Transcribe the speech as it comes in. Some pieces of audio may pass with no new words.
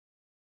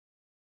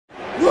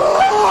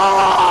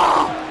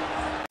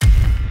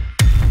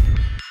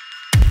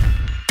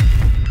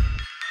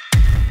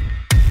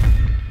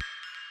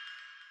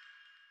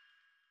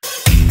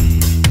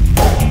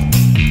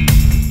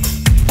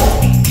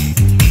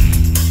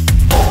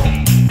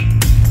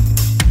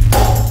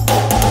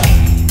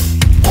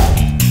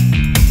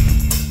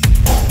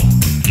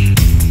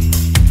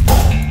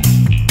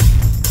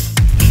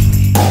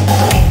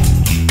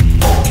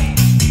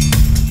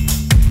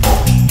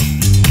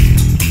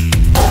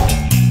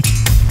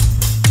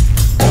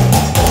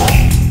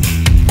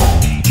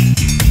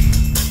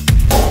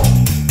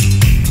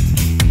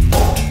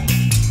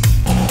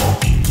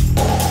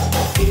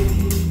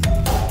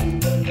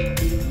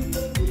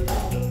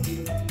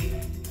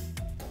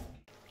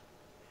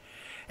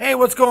Hey,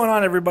 what's going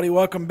on, everybody?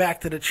 Welcome back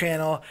to the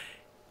channel.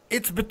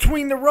 It's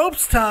Between the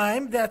Ropes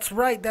time. That's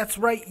right.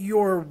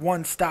 Your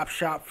one-stop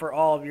shop for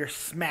all of your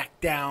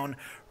SmackDown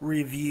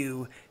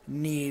review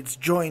needs.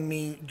 Joining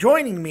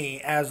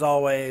me, as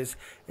always,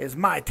 is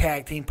my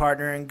tag team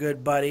partner and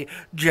good buddy,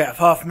 Jeff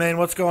Huffman.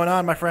 What's going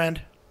on, my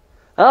friend?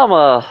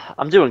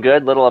 I'm doing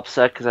good. A little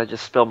upset because I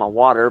just spilled my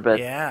water, but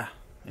Yeah,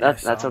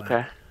 that's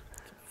okay.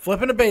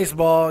 Flipping a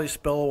baseball, you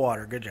spill the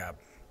water. Good job.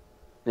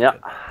 Yeah.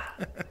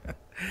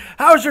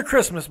 How was your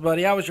Christmas,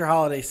 buddy? How was your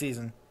holiday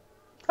season?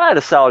 I had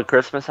a solid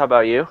Christmas. How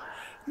about you?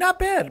 Not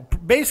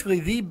bad.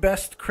 Basically, the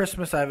best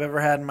Christmas I've ever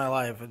had in my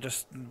life.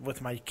 Just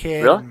with my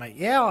kid. Really? And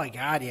oh my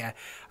God, yeah.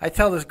 I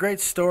tell this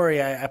great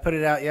story. I put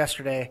it out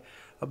yesterday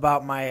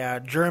about my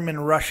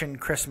German-Russian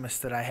Christmas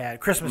that I had.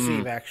 Christmas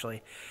Eve,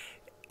 actually.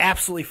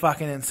 Absolutely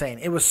fucking insane.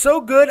 It was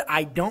so good,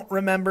 I don't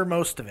remember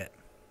most of it.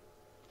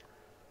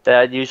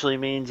 That usually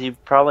means you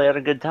probably had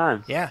a good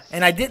time. Yeah,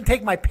 and I didn't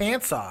take my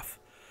pants off,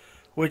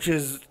 which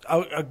is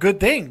a good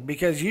thing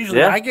because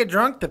usually I get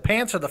drunk, the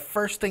pants are the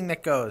first thing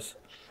that goes.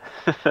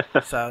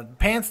 So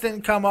pants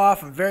didn't come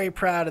off. I'm very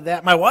proud of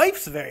that. My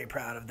wife's very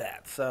proud of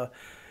that. So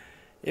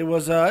it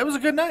was a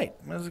good night.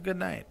 It was a good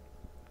night.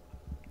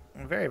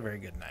 A very, very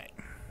good night.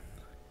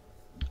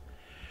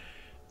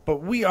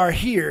 But we are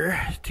here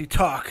to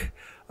talk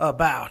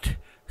about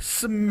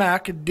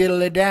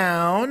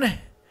SmackDown.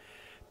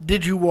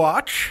 Did you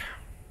watch?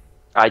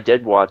 I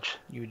did watch.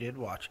 You did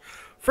watch.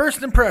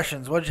 First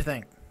impressions, what'd you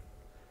think?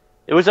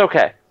 It was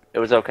okay. It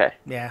was okay.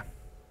 Yeah.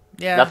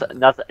 Yeah.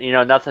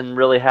 Nothing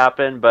really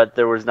happened, but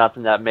there was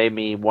nothing that made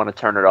me want to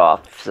turn it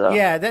off. So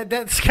yeah,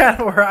 that's kind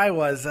of where I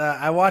was.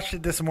 I watched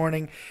it this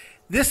morning.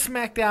 This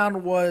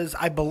SmackDown was,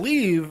 I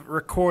believe,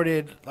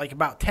 recorded like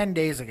about 10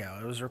 days ago.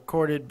 It was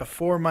recorded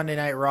before Monday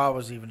Night Raw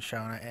was even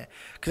shown.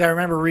 Because I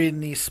remember reading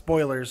these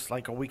spoilers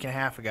like a week and a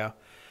half ago.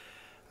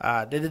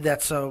 They did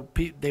that so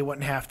they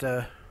wouldn't have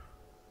to,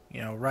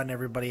 run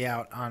everybody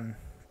out on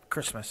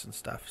Christmas and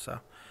stuff. So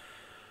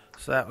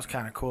that was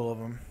kind of cool of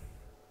them.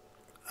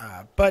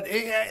 But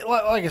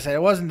like I said,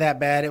 it wasn't that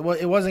bad. It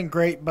wasn't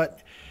great,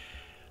 but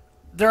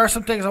there are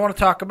some things I want to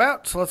talk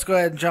about. So let's go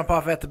ahead and jump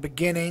off at the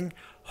beginning.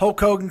 Hulk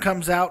Hogan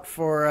comes out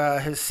for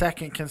his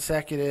second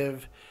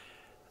consecutive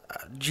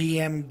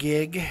GM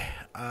gig.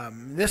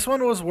 This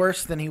one was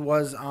worse than he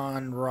was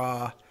on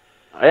Raw.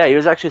 Yeah, he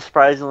was actually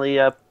surprisingly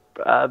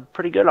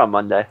pretty good on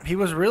Monday. He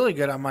was really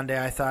good on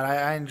Monday, I thought.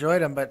 I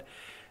enjoyed him, but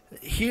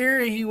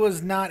here he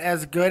was not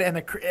as good.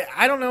 And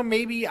I don't know,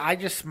 maybe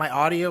my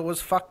audio was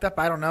fucked up.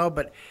 I don't know,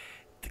 but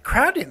the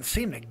crowd didn't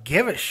seem to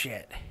give a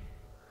shit.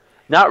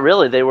 Not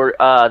really. They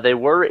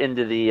were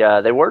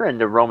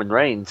into Roman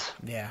Reigns.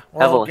 Yeah.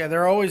 Well, heavily. Okay,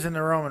 they're always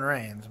into Roman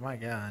Reigns. My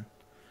God.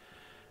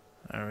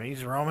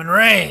 He's Roman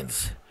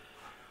Reigns.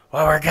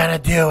 What we're gonna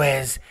do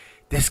is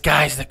this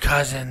guy's the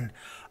cousin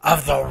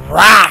of The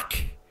Rock,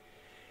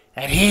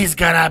 and he's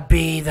gonna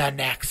be the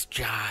next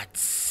John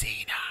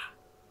Cena.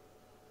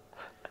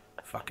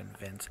 Fucking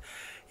Vince.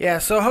 Yeah,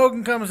 so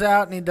Hogan comes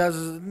out and he does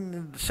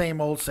the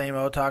same old,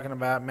 talking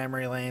about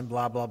memory lane,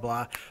 blah, blah,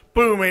 blah.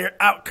 Boom,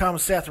 out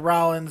comes Seth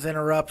Rollins,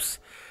 interrupts.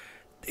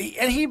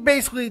 And he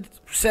basically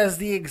says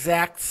the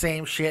exact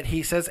same shit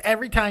he says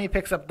every time he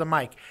picks up the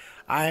mic.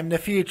 I am the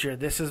future.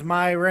 This is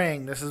my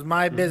ring. This is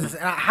my business.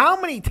 And how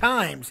many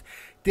times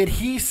did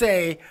he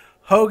say,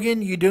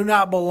 Hogan, you do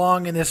not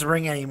belong in this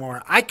ring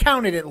anymore? I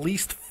counted at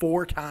least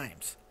 4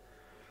 times.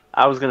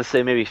 I was going to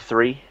say maybe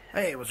 3.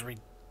 Hey, it was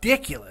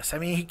ridiculous. I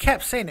mean, he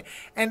kept saying it.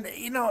 And,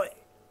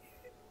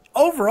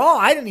 overall,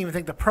 I didn't even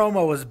think the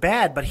promo was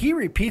bad, but he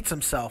repeats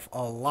himself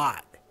a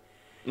lot.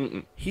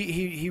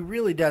 He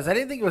really does. I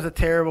didn't think it was a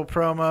terrible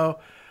promo.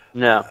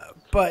 No.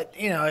 But,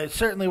 it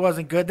certainly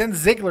wasn't good. Then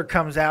Ziggler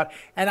comes out,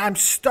 and I'm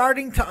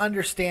starting to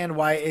understand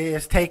why it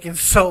has taken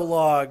so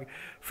long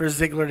for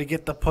Ziggler to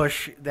get the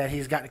push that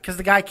he's got, because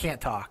the guy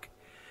can't talk.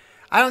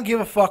 I don't give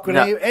a fuck when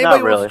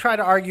anybody wants to try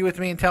to argue with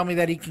me and tell me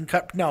that he can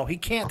cut. No, he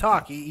can't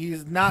talk.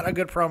 He's not a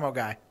good promo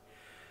guy.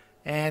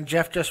 And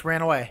Jeff just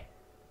ran away.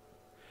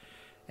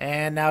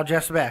 And now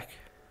Jeff's back.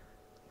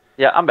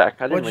 Yeah, I'm back.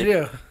 What'd you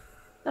do?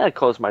 I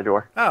closed my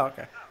door. Oh,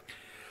 okay.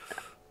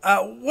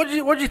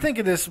 What'd you think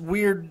of this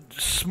weird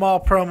small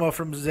promo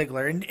from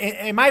Ziggler? And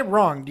am I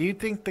wrong? Do you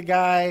think the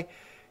guy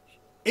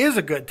is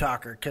a good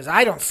talker? Because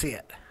I don't see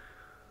it.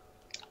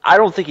 I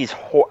don't think he's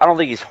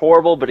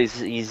horrible, but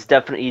he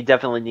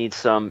definitely needs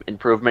some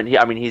improvement.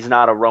 He's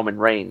not a Roman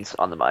Reigns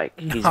on the mic.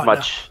 He's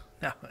much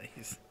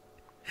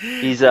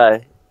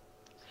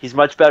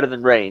better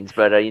than Reigns,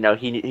 but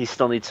he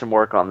still needs some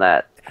work on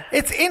that.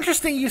 It's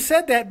interesting you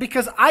said that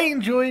because I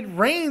enjoyed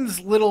Reigns'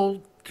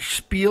 little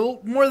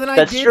spiel more than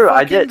I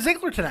did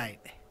Ziggler tonight.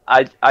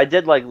 I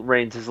did like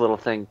Reigns' little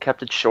thing.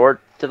 Kept it short,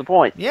 to the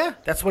point. Yeah,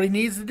 that's what he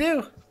needs to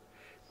do.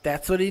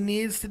 That's what he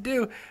needs to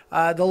do.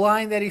 The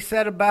line that he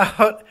said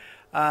about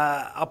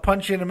I'll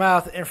punch you in the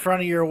mouth in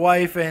front of your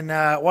wife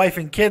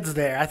and kids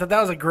there. I thought that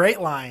was a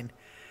great line.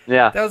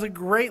 Yeah. That was a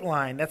great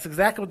line. That's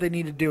exactly what they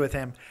need to do with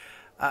him.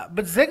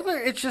 But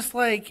Ziggler, it's just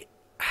like,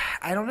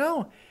 I don't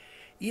know.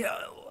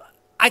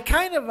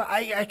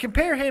 I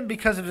compare him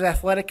because of his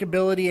athletic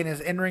ability and his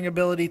in-ring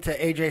ability to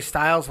AJ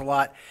Styles a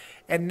lot.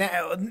 And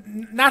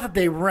not that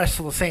they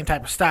wrestle the same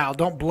type of style.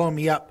 Don't blow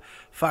me up,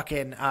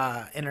 fucking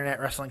internet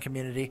wrestling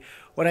community.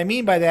 What I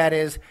mean by that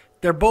is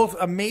they're both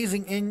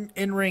amazing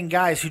in-ring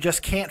guys who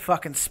just can't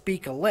fucking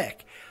speak a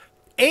lick.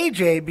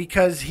 AJ,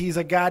 because he's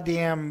a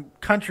goddamn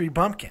country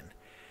bumpkin.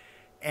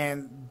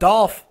 And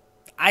Dolph,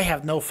 I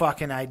have no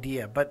fucking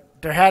idea. But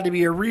there had to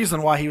be a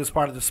reason why he was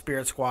part of the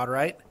Spirit Squad,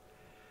 right?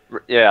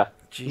 Yeah.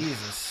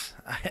 Jesus.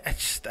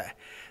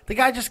 The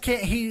guy just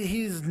can't,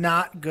 he's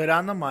not good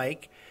on the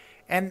mic.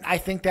 And I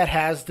think that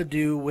has to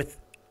do with,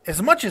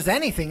 as much as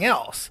anything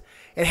else,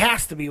 it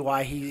has to be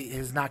why he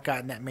has not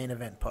gotten that main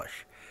event push.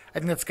 I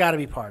think that's got to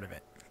be part of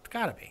it. It's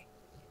got to be.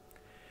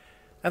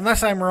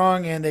 Unless I'm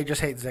wrong and they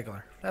just hate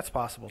Ziggler. That's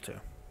possible too.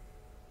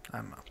 I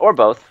don't know. Or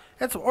both.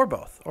 Or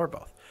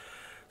both.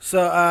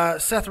 So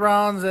Seth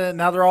Rollins,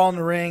 now they're all in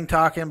the ring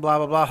talking, blah,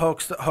 blah, blah.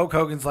 Hulk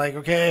Hogan's like,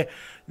 okay,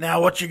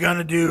 now what you going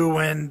to do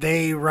when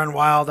they run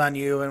wild on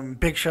you? And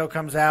Big Show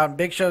comes out, and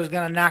Big Show's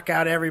going to knock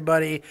out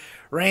everybody.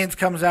 Reigns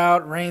comes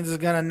out. Reigns is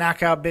going to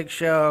knock out Big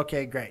Show.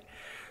 Okay, great.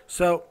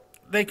 So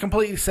they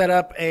completely set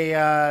up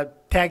a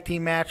tag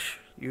team match.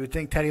 You would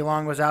think Teddy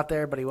Long was out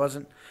there, but he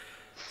wasn't.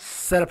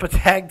 Set up a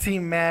tag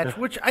team match,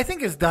 which I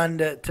think is done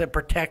to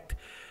protect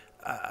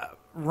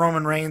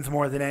Roman Reigns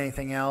more than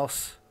anything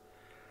else.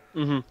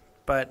 Mm-hmm.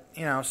 But,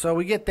 so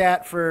we get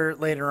that for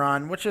later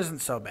on, which isn't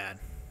so bad.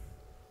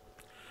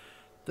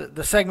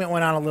 The segment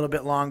went on a little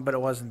bit long, but it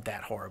wasn't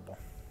that horrible.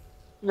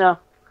 No.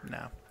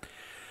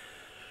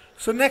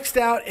 So next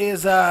out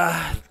is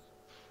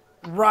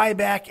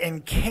Ryback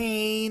and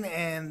Kane,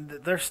 and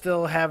they're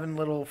still having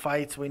little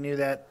fights. We knew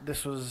that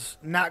this was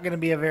not going to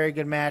be a very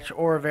good match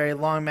or a very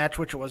long match,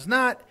 which it was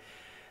not.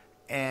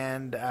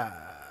 And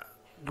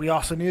we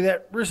also knew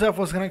that Rusev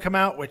was going to come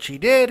out, which he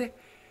did.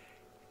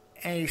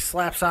 And he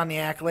slaps on the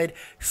accolade.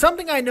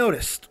 Something I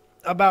noticed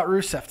about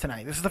Rusev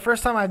tonight. This is the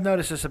first time I've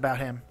noticed this about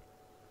him.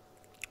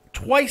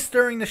 Twice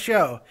during the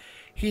show,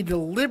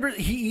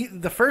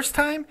 the first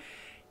time,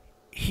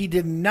 he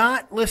did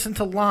not listen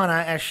to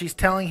Lana as she's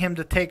telling him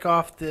to take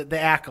off the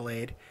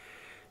accolade.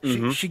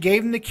 Mm-hmm. She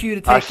gave him the cue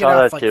to take it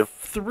off like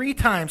 3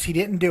 times. He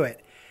didn't do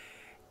it.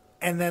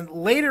 And then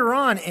later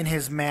on in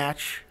his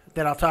match,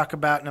 that I'll talk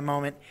about in a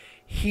moment,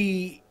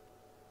 he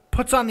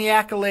puts on the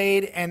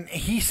accolade and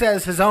he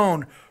says his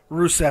own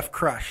Rusev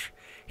Crush.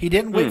 He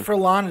didn't wait for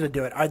Lana to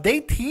do it. Are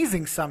they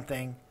teasing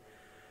something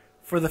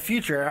for the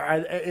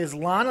future? Is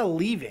Lana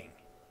leaving?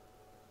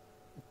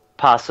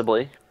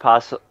 Possibly. I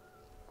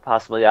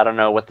don't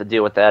know what the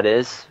deal with that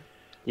is.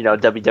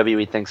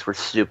 WWE thinks we're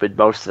stupid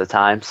most of the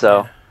time,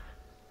 so. Yeah.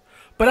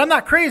 But I'm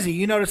not crazy.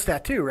 You noticed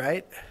that too,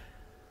 right?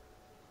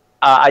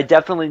 I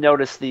definitely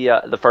noticed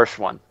the first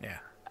one. Yeah.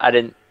 I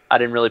didn't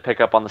really pick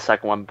up on the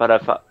second one,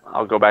 but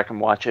I'll go back and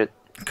watch it.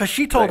 Because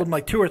she told him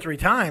like 2 or 3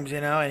 times,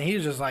 and he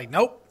was just like,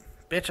 "Nope,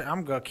 bitch,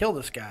 I'm gonna kill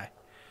this guy."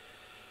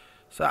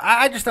 So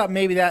I just thought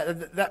maybe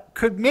that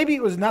could, maybe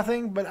it was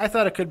nothing, but I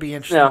thought it could be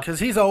interesting because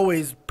he's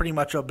always pretty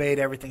much obeyed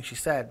everything she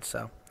said.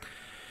 So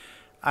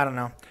I don't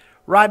know.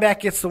 Ryback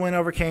gets the win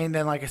over Kane,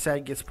 then like I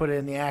said, gets put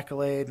in the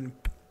accolade and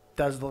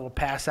does the little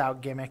pass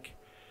out gimmick.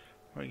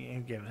 Who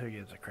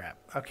gives a crap?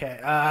 Okay.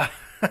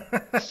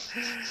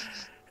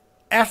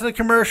 After the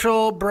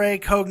commercial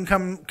break, Hogan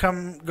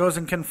goes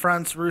and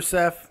confronts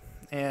Rusev,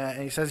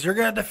 and he says, "You're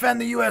gonna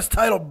defend the U.S.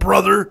 title,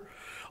 brother.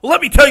 Well,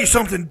 let me tell you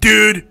something,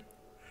 dude.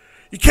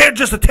 You can't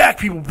just attack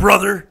people,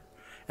 brother."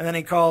 And then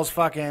he calls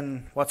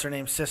fucking what's her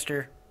name,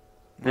 sister.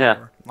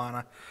 Yeah,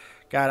 Lana.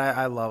 God,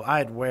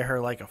 I'd wear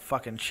her like a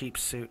fucking cheap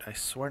suit. I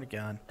swear to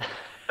God.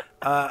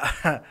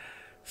 But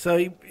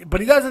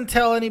he doesn't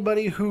tell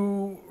anybody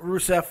who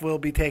Rusev will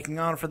be taking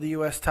on for the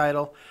U.S.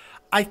 title.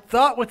 I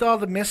thought with all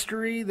the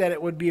mystery that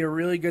it would be a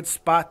really good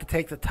spot to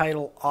take the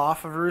title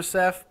off of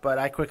Rusev, but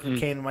I quickly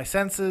came to my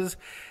senses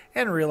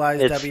and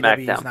realized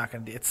WWE is not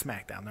going to do it. It's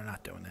SmackDown. They're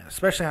not doing that,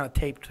 especially on a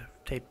taped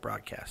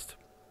broadcast.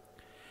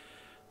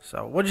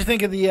 So, what did you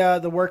think of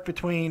the work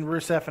between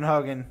Rusev and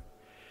Hogan?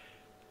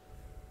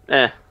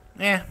 Yeah.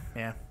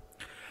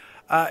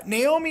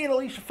 Naomi and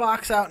Alicia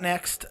Fox out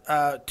next.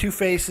 2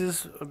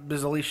 faces,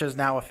 because Alicia's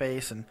now a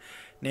face, and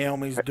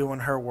Naomi's doing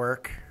her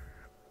work.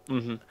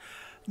 Mm-hmm.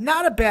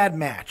 Not a bad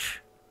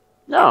match.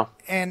 No.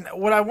 And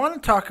what I want to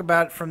talk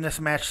about from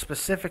this match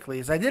specifically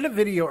is I did a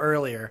video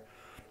earlier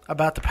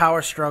about the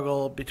power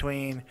struggle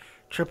between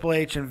Triple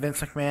H and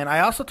Vince McMahon. I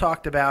also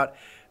talked about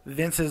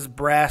Vince's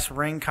brass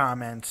ring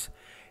comments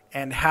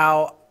and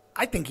how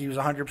I think he was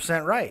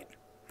 100% right.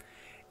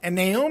 And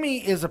Naomi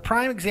is a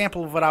prime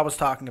example of what I was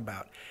talking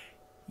about.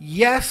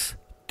 Yes,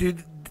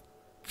 dude,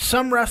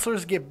 some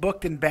wrestlers get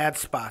booked in bad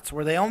spots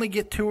where they only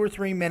get 2 or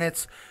 3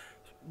 minutes,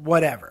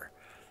 whatever.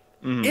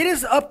 Mm. It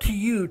is up to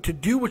you to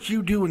do what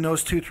you do in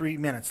those 2-3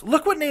 minutes.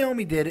 Look what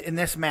Naomi did in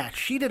this match.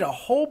 She did a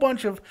whole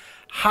bunch of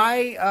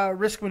high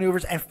risk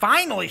maneuvers, and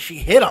finally she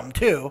hit them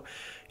too.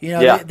 You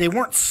know, they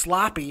weren't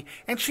sloppy,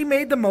 and she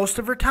made the most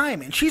of her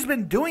time. And she's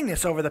been doing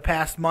this over the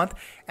past month,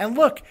 and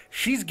look,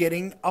 she's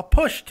getting a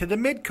push to the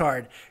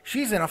mid-card.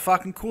 She's in a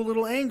fucking cool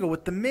little angle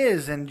with The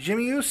Miz and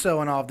Jimmy Uso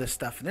and all this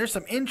stuff, and there's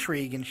some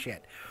intrigue and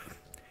shit.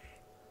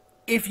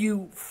 If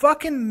you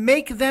fucking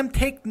make them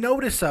take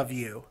notice of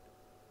you,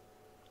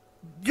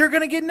 you're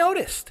going to get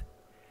noticed.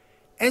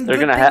 And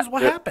good things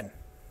will happen.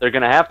 They're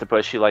going to have to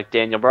push you like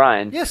Daniel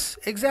Bryan. Yes,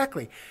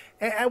 exactly.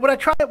 And what I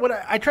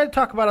tried to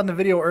talk about on the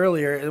video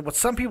earlier, what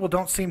some people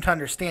don't seem to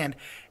understand,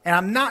 and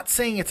I'm not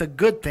saying it's a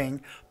good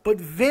thing, but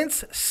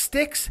Vince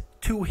sticks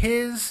to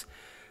his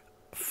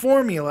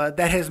formula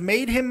that has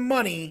made him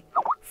money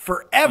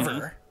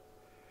forever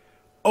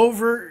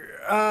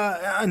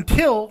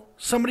until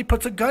somebody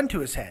puts a gun to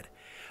his head.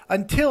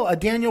 Until a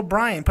Daniel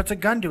Bryan puts a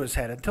gun to his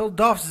head, until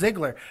Dolph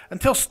Ziggler,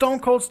 until Stone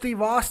Cold Steve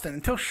Austin,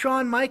 until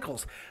Shawn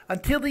Michaels,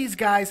 until these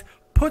guys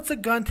puts a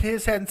gun to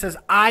his head and says,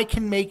 I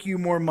can make you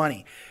more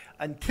money.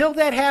 Until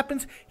that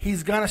happens,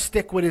 he's going to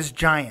stick with his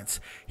giants.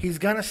 He's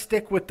going to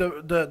stick with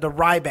the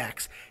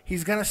Rybacks.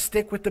 He's going to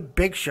stick with the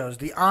Big Shows,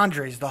 the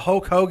Andres, the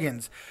Hulk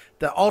Hogans,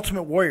 the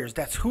Ultimate Warriors.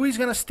 That's who he's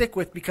going to stick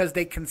with because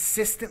they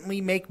consistently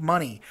make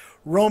money.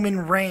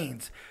 Roman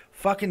Reigns,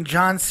 fucking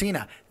John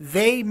Cena.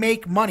 They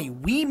make money.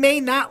 We may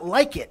not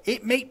like it.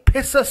 It may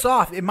piss us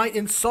off. It might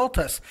insult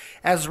us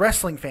as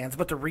wrestling fans.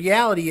 But the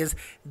reality is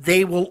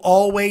they will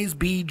always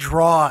be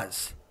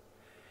draws.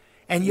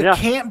 And you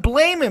can't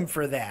blame him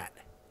for that.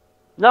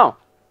 No.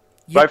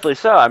 Rightfully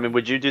so. I mean,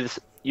 would you do this?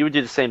 You would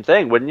do the same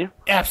thing, wouldn't you?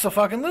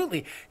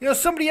 Absolutely. You know,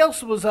 somebody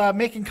else was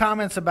making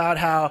comments about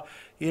how,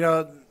 you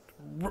know,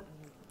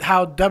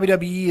 how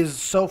WWE is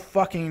so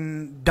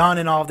fucking done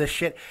and all this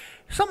shit.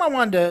 Something I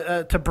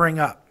wanted to bring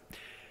up.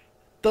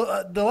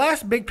 The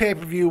last big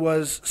pay-per-view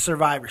was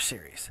Survivor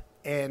Series.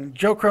 And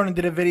Joe Cronin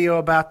did a video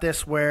about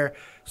this where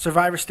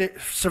Survivor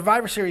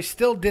Series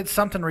still did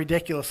something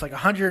ridiculous, like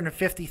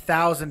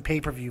 150,000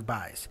 pay-per-view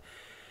buys.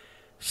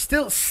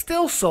 Still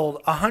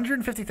sold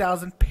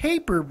 150,000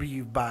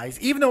 pay-per-view buys,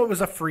 even though it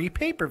was a free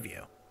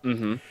pay-per-view.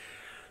 Mm-hmm.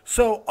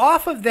 So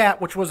off of that,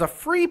 which was a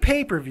free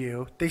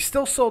pay-per-view, they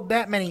still sold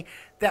that many.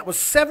 That was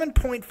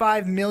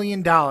 $7.5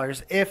 million.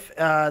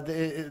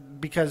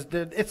 Because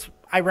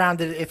I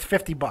rounded it. It's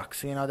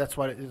 $50. You know, that's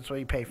what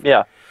you pay for.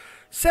 Yeah.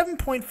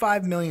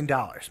 $7.5 million,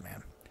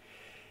 man.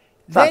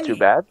 Not too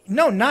bad.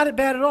 No, not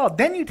bad at all.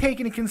 Then you take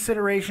into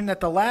consideration that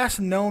the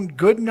last known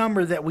good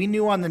number that we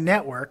knew on the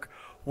network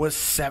was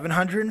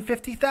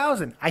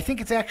 750,000. I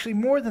think it's actually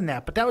more than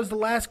that, but that was the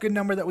last good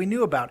number that we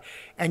knew about.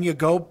 And you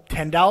go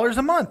 $10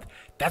 a month.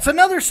 That's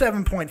another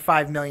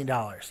 $7.5 million.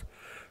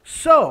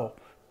 So,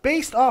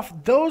 based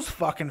off those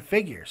fucking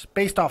figures,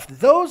 based off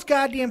those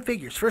goddamn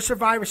figures for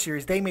Survivor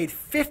Series, they made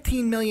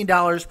 $15 million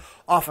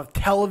off of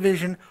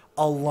television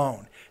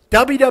alone.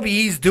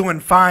 WWE's doing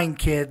fine,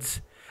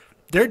 kids.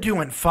 They're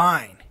doing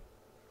fine.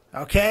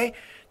 Okay?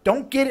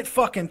 Don't get it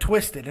fucking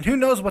twisted. And who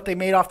knows what they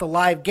made off the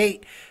live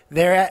gate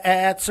there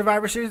at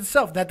Survivor Series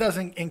itself. That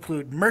doesn't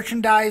include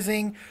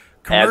merchandising,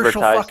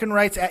 commercial fucking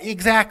rights.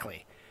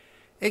 Exactly.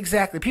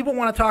 People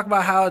want to talk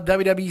about how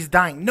WWE's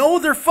dying. No,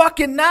 they're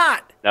fucking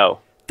not.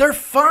 No. They're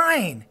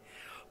fine.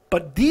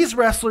 But these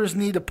wrestlers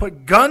need to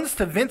put guns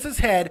to Vince's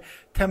head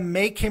to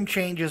make him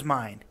change his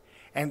mind.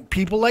 And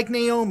people like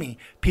Naomi,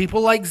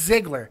 people like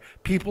Ziggler,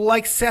 people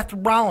like Seth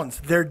Rollins,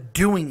 they're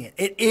doing it.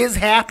 It is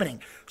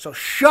happening. So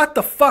shut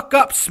the fuck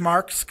up,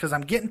 Smarks, because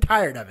I'm getting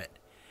tired of it.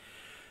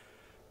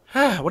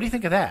 What do you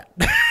think of that?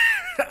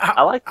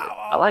 I liked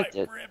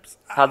it.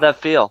 How'd that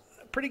feel?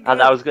 Pretty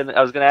good. I was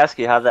gonna ask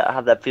you how'd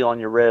that feel on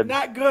your rib.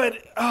 Not good.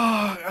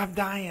 Oh, I'm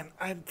dying.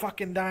 I'm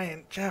fucking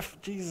dying,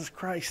 Jeff. Jesus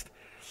Christ.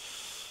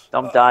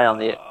 Don't die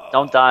on it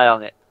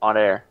on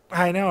air.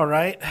 I know,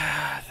 right?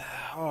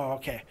 Oh,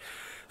 okay.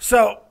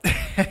 So,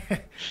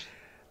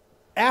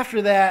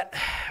 after that,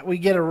 we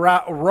get a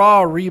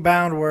raw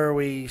rebound where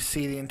we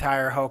see the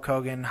entire Hulk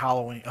Hogan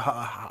Ho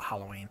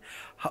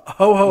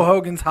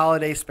Hogan's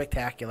Holiday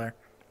Spectacular.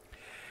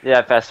 Yeah,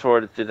 I fast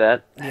forwarded through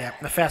that. Yeah,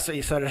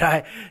 so did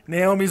I.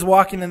 Naomi's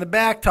walking in the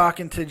back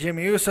talking to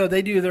Jimmy Uso.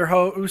 They do their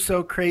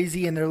Uso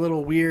crazy and their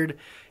little weird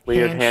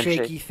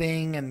handshakey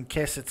thing and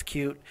kiss. It's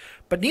cute.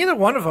 But neither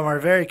one of them are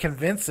very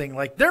convincing.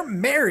 Like, they're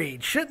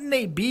married. Shouldn't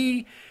they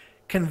be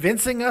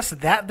convincing us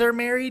that they're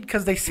married?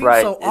 Because they seem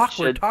so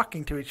awkward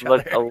talking to each other.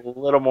 Look a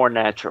little more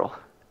natural.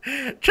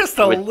 Just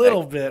a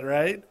little bit,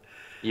 right?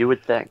 You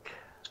would think.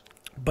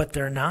 But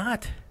they're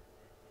not.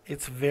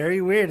 It's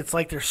very weird. It's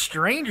like they're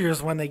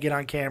strangers when they get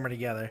on camera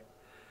together.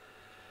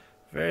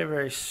 Very,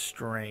 very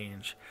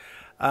strange.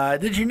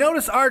 Did you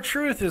notice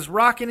R-Truth is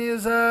rocking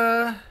his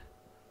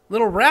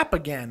little rap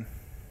again?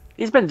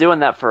 He's been doing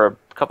that for a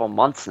couple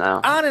months now.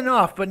 On and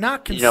off, but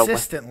not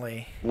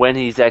consistently. When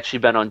he's actually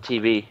been on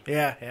TV.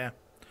 Yeah.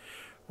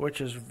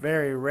 Which is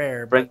very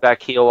rare. Bring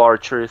back heel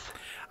R-Truth.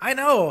 I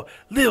know.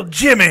 Lil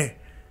Jimmy.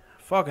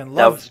 Fucking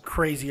love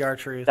crazy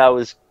R-Truth.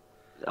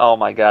 Oh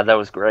my God, that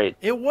was great.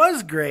 It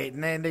was great,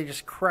 and then they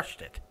just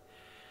crushed it.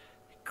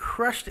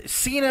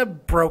 Cena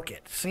broke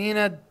it.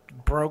 Cena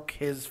broke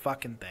his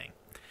fucking thing.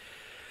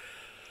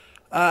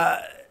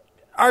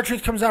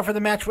 R-Truth comes out for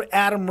the match with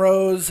Adam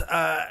Rose.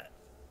 Adam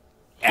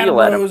Heel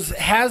Rose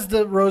has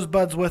the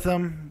Rosebuds with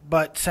him,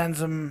 but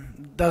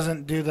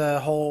doesn't do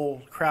the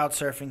whole crowd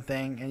surfing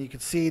thing, and you can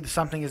see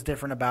something is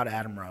different about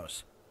Adam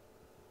Rose.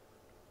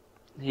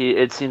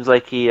 It seems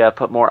like he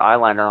put more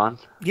eyeliner on.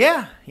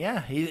 Yeah.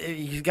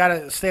 He's got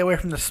to stay away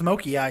from the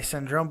smoky eye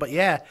syndrome, but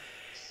yeah,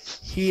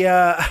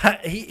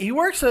 he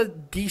works a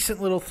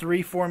decent little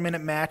 3-4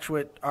 minute match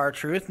with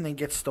R-Truth, and then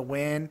gets the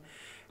win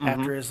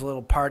after his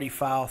little party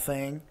foul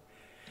thing.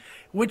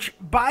 Which,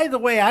 by the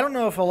way, I don't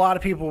know if a lot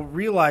of people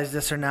realize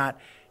this or not.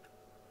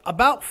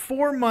 About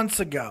 4 months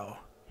ago,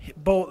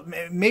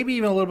 maybe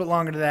even a little bit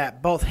longer than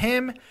that, both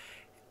him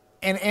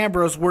and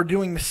Ambrose were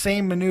doing the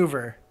same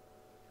maneuver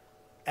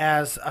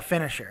as a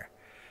finisher.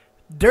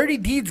 Dirty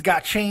Deeds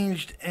got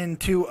changed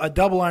into a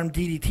double arm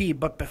DDT,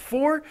 but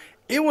before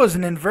it was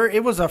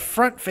it was a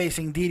front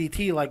facing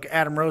DDT like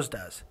Adam Rose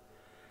does.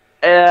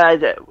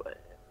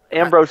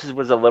 Ambrose's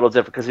was a little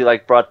different because he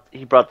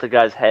brought the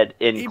guy's head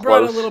in close. He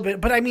brought a little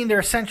bit, but I mean they're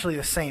essentially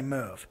the same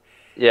move.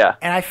 Yeah.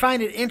 And I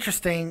find it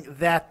interesting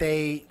that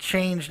they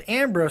changed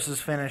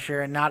Ambrose's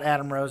finisher and not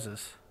Adam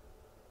Rose's.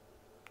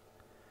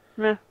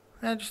 Yeah.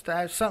 I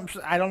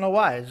don't know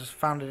why. I just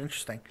found it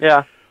interesting.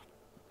 Yeah.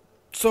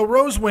 So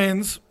Rose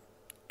wins,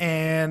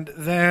 and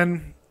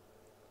then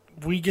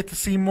we get to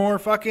see more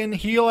fucking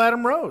heel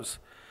Adam Rose,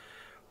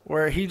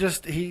 where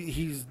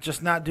he's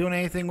just not doing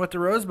anything with the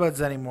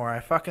Rosebuds anymore. I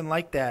fucking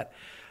like that.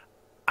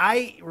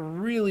 I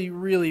really,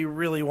 really,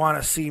 really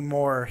want to see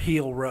more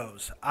heel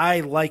Rose. I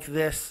like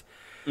this.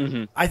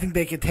 Mm-hmm. I think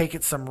they could take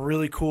it some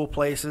really cool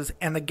places,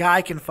 and the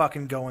guy can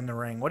fucking go in the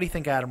ring. What do you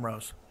think, Adam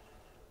Rose?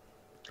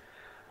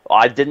 Well,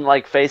 I didn't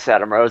like face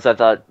Adam Rose. I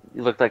thought he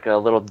looked like a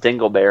little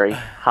dingleberry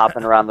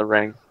hopping around the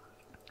ring.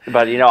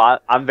 But,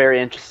 I'm very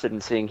interested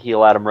in seeing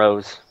heel Adam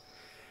Rose.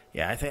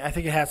 Yeah, I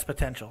think it has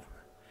potential.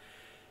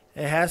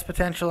 It has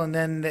potential, and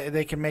then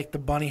they can make the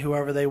bunny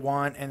whoever they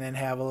want and then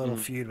have a little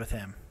feud with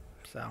him.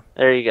 So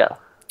there you go.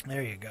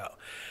 There you go.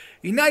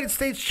 United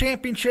States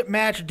Championship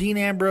match. Dean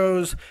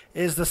Ambrose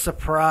is the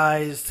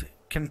surprised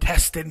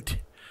contestant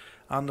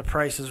on The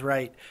Price is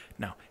Right.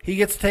 No, he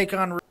gets to take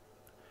on...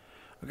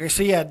 Okay,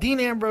 so yeah, Dean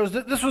Ambrose,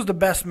 this was the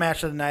best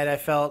match of the night, I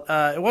felt.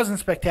 It wasn't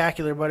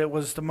spectacular, but it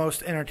was the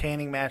most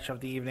entertaining match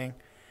of the evening.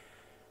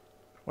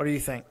 What do you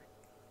think?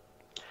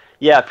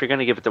 Yeah, if you're going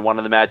to give it to one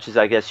of the matches,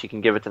 I guess you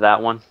can give it to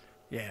that one.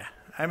 Yeah.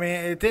 I mean,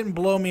 it didn't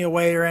blow me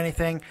away or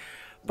anything,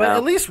 but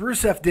at least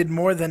Rusev did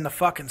more than the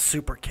fucking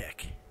super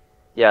kick.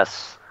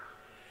 Yes.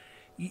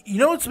 You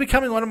know what's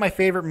becoming one of my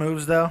favorite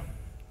moves, though?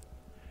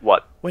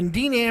 What? When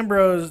Dean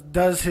Ambrose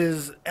does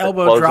his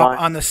elbow drop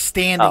on the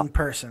standing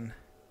person.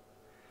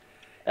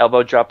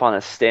 Elbow drop on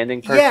a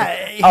standing person?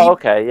 Yeah.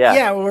 Okay, yeah.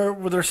 Yeah, where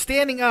they're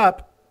standing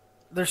up,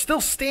 they're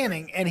still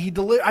standing, and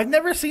I've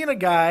never seen a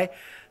guy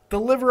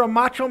deliver a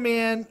Macho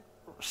Man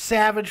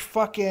savage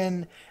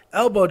fucking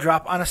elbow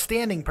drop on a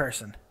standing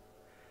person.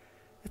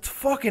 It's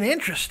fucking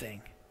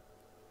interesting.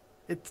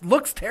 It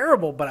looks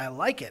terrible, but I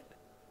like it.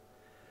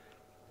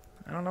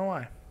 I don't know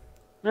why.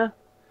 Yeah.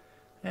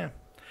 Yeah.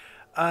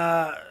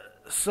 After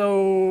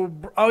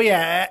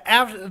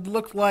it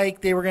looked like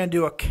they were going to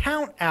do a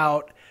count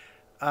out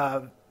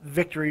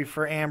victory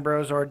for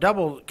Ambrose, or a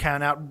double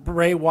count out.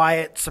 Bray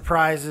Wyatt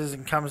surprises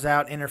and comes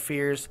out,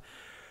 interferes,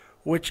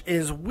 which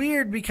is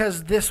weird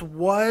because this is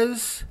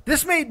what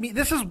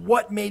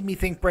made me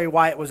think Bray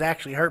Wyatt was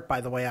actually hurt,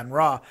 by the way, on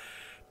Raw,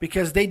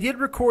 because they did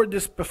record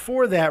this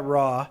before that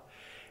Raw,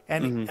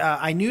 and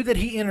I knew that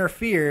he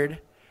interfered,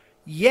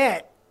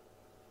 yet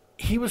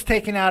he was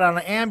taken out on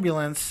an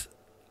ambulance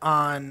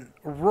on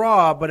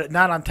Raw, but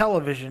not on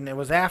television. It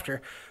was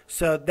after.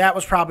 So that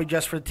was probably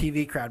just for the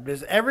TV crowd,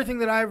 because everything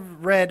that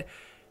I've read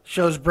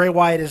shows Bray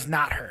Wyatt is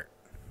not hurt.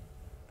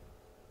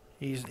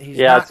 He's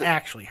not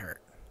actually hurt.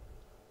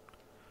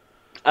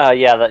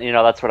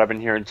 That's what I've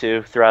been hearing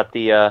too throughout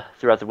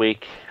the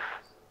week.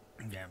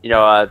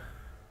 Yeah.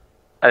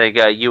 I think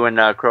you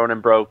and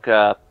Cronin broke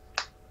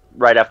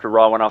right after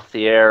Raw went off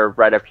the air,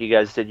 right after you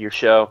guys did your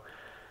show,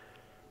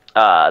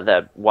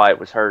 that Wyatt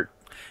was hurt.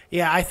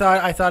 Yeah, I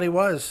thought he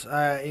was.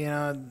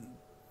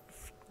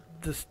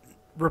 This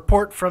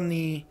report from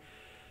the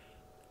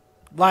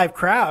live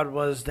crowd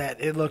was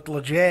that it looked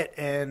legit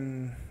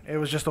and it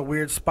was just a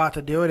weird spot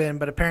to do it in,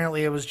 but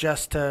apparently it was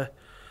just to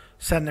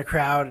send the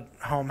crowd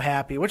home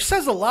happy, which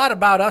says a lot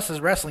about us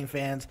as wrestling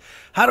fans.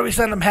 How do we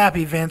send them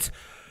happy, Vince?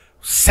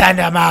 Send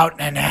them out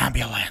in an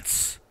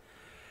ambulance.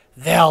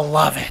 They'll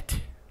love it.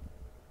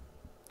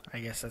 I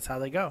guess that's how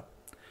they go.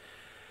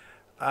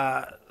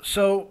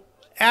 So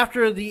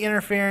after the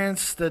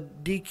interference, the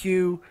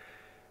DQ,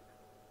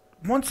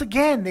 once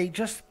again, they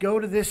just go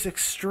to this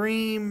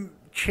extreme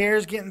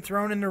chairs getting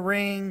thrown in the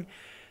ring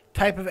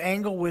type of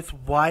angle with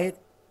Wyatt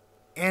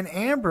and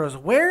Ambrose.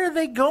 Where are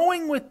they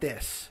going with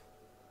this?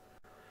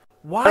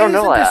 Why isn't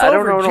this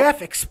over?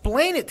 Jeff,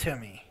 explain it to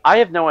me. I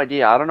have no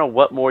idea. I don't know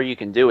what more you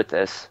can do with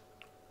this.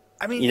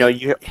 I mean,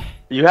 you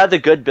had the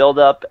good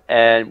build-up,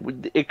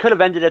 and it could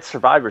have ended at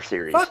Survivor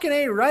Series. Fucking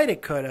A right,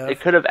 it could have.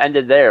 It could have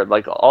ended there.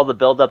 Like, all the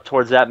build-up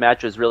towards that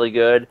match was really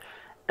good,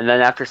 And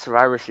then after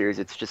Survivor Series,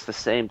 it's just the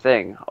same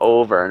thing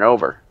over and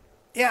over.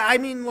 Yeah, I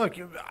mean, look,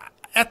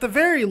 at the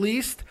very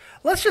least,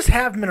 let's just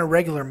have him in a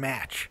regular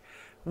match.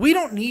 We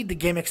don't need the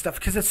gimmick stuff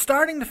because it's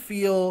starting to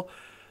feel,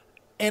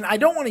 and I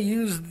don't want to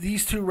use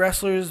these two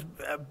wrestlers,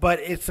 but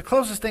it's the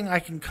closest thing I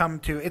can come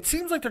to. It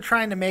seems like they're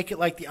trying to make it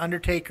like the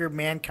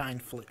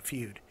Undertaker-Mankind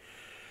feud.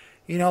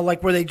 You know,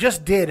 like where they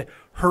just did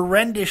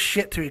horrendous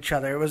shit to each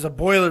other. It was a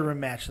Boiler Room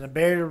match and a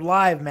Buried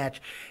Alive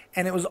match,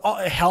 and it was all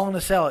Hell in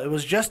a Cell. It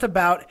was just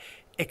about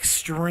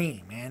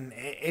extreme, and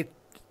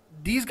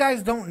these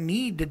guys don't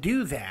need to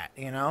do that,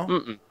 you know?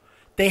 Mm-mm.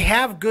 They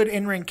have good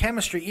in-ring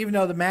chemistry, even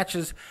though the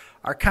matches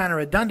are kind of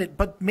redundant,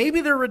 but maybe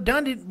they're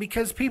redundant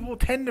because people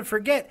tend to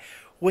forget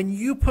when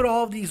you put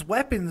all of these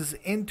weapons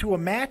into a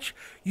match,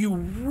 you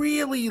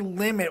really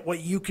limit what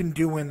you can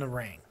do in the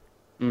ring.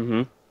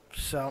 Mm-hmm.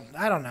 So,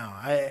 I don't know.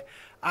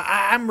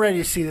 I'm ready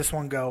to see this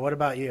one go. What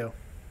about you?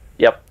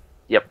 Yep.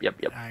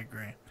 I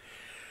agree.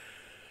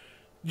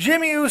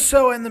 Jimmy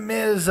Uso and The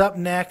Miz up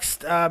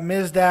next.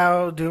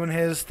 Mizdow doing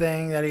his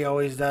thing that he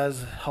always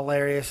does.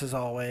 Hilarious as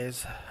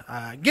always.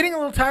 Getting a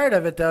little tired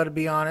of it, though, to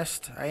be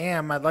honest. I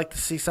am. I'd like to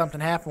see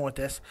something happen with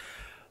this.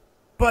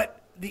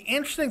 But the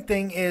interesting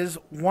thing is,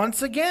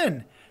 once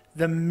again,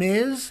 The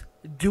Miz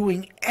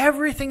doing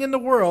everything in the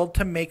world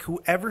to make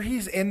whoever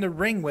he's in the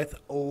ring with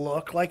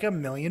look like $1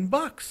 million.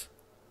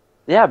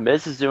 Yeah,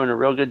 Miz is doing a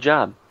real good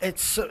job.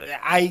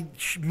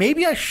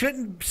 Maybe I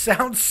shouldn't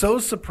sound so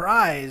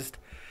surprised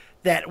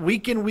that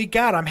week in, week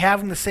out, I'm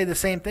having to say the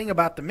same thing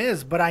about The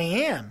Miz, but I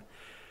am.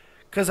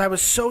 Because I was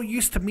so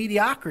used to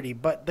mediocrity.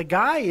 But the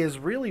guy is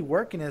really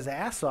working his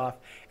ass off.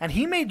 And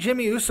he made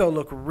Jimmy Uso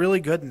look really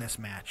good in this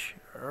match.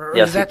 Or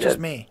yes, is that just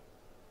me?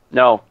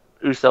 No,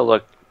 Uso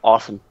looked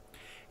awesome.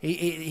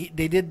 They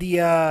did the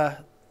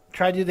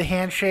try to do the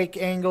handshake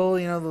angle,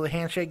 you know, the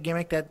handshake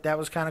gimmick. That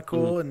was kind of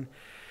cool. Mm-hmm.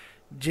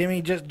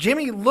 And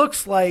Jimmy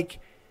looks like,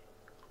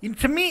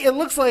 to me, it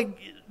looks like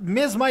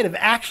Miz might have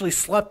actually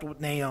slept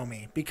with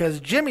Naomi because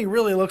Jimmy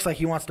really looks like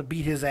he wants to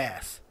beat his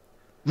ass.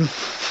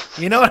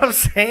 You know what I'm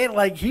saying?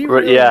 Like he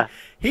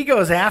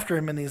goes after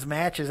him in these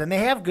matches, and they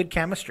have good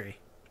chemistry.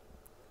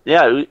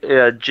 Yeah,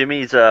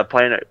 Jimmy's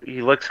playing.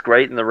 He looks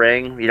great in the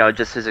ring. You know,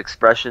 just his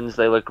expressions,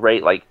 they look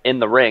great, like in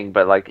the ring.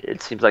 But like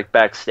it seems like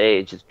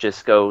backstage, it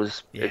just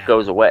goes. Yeah. It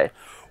goes away.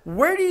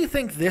 Where do you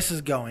think this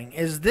is going?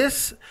 Is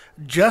this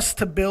just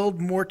to build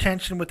more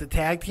tension with the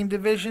tag team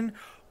division?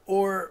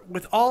 Or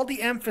with all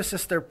the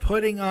emphasis they're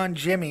putting on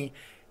Jimmy,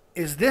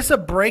 is this a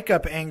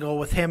breakup angle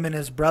with him and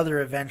his brother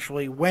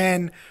eventually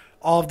when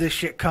all of this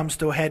shit comes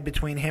to a head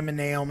between him and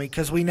Naomi?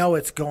 Because we know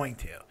it's going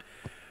to.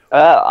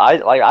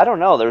 I don't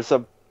know. There's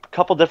a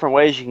couple different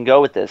ways you can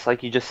go with this.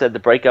 Like you just said, the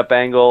breakup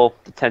angle,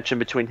 the tension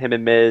between him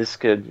and Miz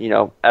could,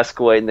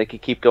 escalate, and they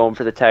could keep going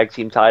for the tag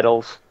team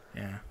titles.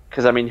 Yeah.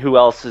 Because, I mean, who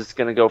else is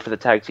going to go for the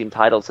tag team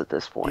titles at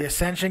this point? The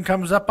Ascension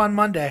comes up on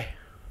Monday.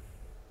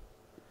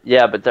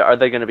 Yeah, but are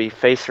they going to be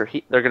face or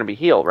they're going to be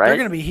heel, right? They're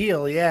going to be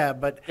heel, yeah.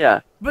 But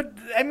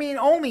I mean,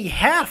 only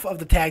half of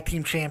the tag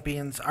team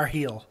champions are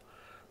heel.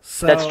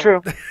 So that's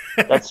true.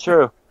 That's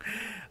true.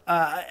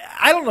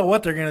 I don't know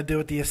what they're going to do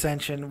with the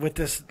Ascension with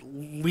this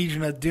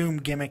Legion of Doom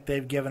gimmick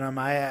they've given them.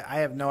 I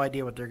have no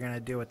idea what they're going to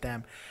do with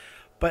them.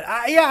 But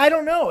I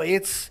don't know.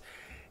 It's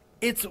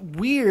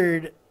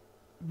weird.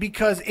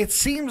 Because it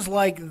seems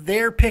like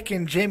they're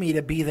picking Jimmy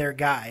to be their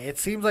guy. It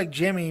seems like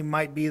Jimmy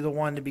might be the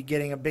one to be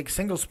getting a big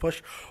singles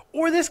push.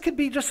 Or this could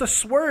be just a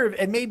swerve,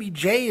 and maybe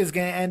Jay is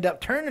going to end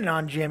up turning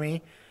on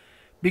Jimmy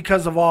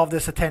because of all of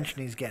this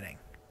attention he's getting.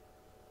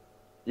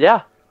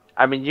 Yeah.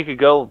 I mean, you could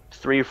go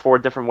 3 or 4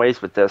 different ways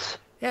with this.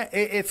 Yeah,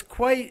 it's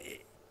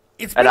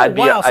been a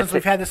while since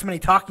we've had this many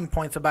talking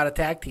points about a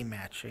tag team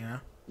match, you know?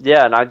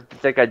 Yeah, and I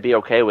think I'd be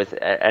okay with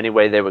any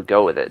way they would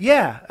go with it.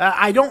 Yeah,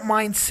 I don't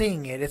mind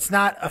seeing it. It's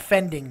not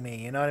offending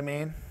me, you know what I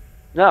mean?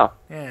 No.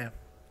 Yeah.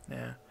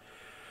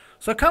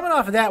 So coming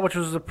off of that, which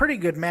was a pretty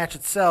good match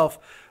itself,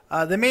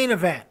 the main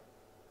event.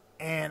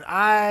 And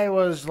I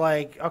was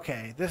like,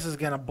 okay, this is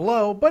going to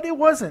blow, but it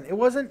wasn't. It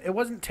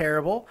wasn't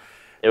terrible.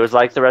 It was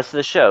like the rest of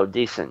the show,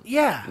 decent.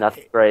 Yeah.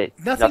 Nothing great.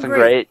 Nothing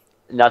great.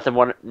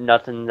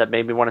 Nothing that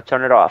made me want to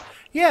turn it off.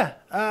 Yeah.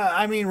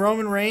 I mean,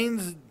 Roman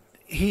Reigns,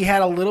 he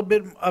had a little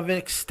bit of an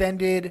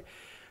extended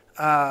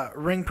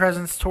ring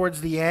presence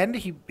towards the end.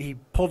 He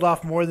pulled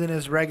off more than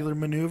his regular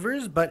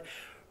maneuvers, but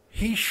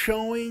he's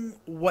showing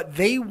what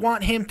they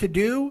want him to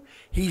do.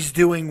 He's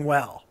doing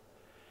well.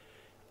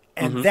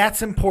 And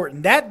that's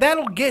important.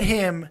 That'll get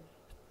him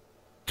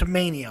to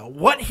Mania.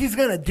 What he's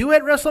going to do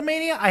at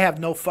WrestleMania, I have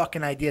no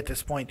fucking idea at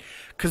this point.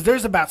 Because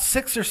there's about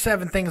 6 or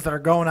 7 things that are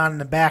going on in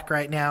the back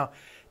right now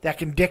that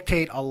can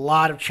dictate a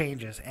lot of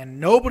changes. And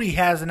nobody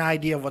has an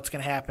idea of what's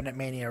going to happen at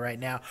Mania right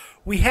now.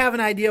 We have an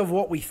idea of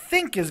what we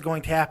think is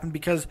going to happen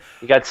because...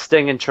 You got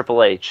Sting and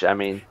Triple H. I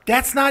mean...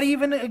 That's not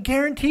even a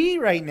guarantee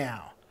right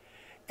now.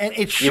 And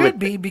it should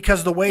be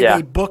because the way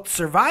they booked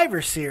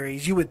Survivor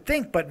Series, you would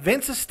think. But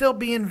Vince is still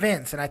being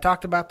Vince. And I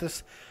talked about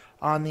this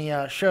on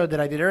the show that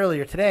I did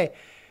earlier today.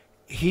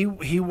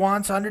 he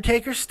wants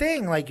Undertaker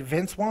Sting. Like,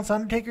 Vince wants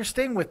Undertaker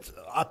Sting with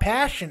a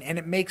passion, and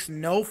it makes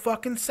no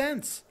fucking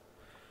sense.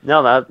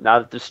 No, now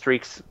that the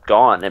streak's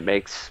gone, it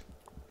makes...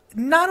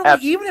 Not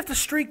only, even if the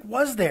streak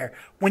was there,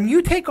 when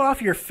you take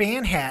off your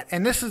fan hat,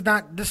 and this is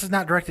not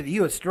directed at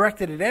you, it's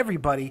directed at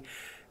everybody,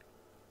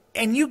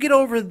 and you get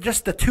over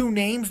just the two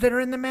names that are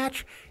in the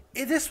match,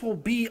 this will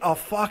be a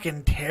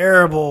fucking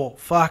terrible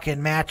fucking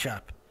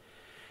matchup.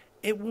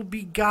 It will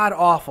be god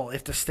awful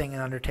if the Sting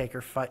and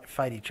Undertaker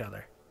fight each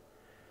other.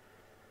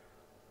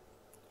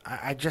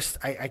 I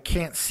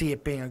can't see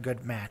it being a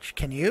good match.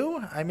 Can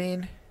you? I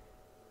mean,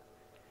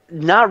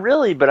 not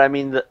really, but I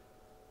mean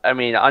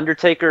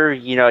Undertaker,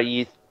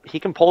 he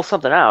can pull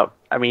something out.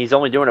 I mean, he's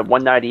only doing it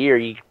one night a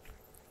year.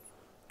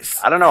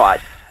 I don't know.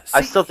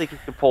 I still think he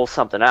could pull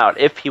something out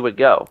if he would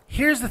go.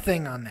 Here's the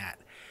thing on that.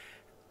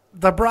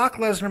 The Brock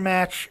Lesnar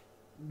match,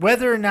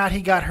 whether or not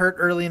he got hurt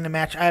early in the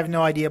match, I have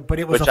no idea, but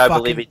it was I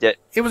believe he did.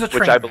 It was a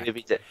train wreck.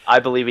 I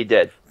believe he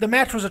did. The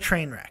match was a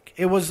train wreck.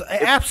 It was an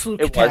absolute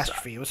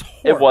catastrophe. It was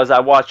horrible. It was. I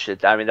watched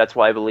it. I mean, that's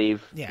why I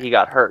believe he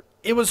got hurt.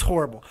 It was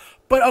horrible.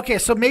 But, okay,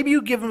 so maybe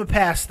you give him a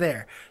pass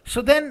there.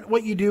 So then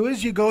what you do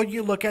is you go and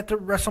you look at the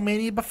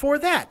WrestleMania before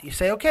that. You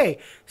say, okay,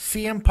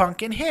 CM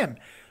Punk and him.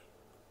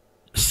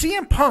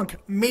 CM Punk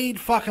made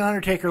fucking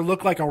Undertaker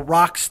look like a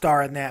rock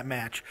star in that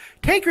match.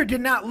 Taker did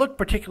not look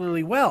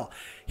particularly well.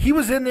 He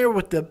was in there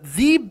with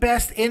the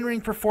best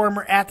in-ring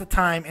performer at the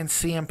time in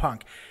CM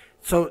Punk.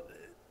 So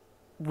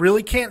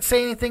really can't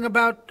say anything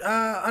about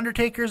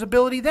Undertaker's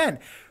ability then.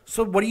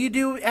 So what do you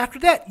do after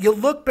that? You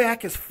look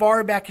back as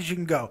far back as you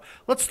can go.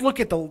 Let's look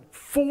at the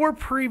 4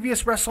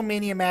 previous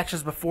WrestleMania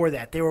matches before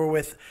that. They were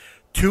with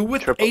 2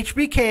 with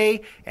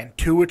HBK and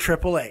 2 with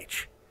Triple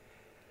H.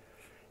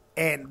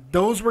 And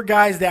those were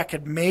guys that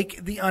could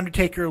make The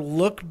Undertaker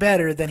look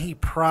better than he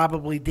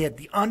probably did.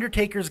 The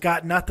Undertaker's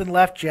got nothing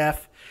left,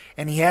 Jeff,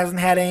 and he hasn't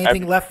had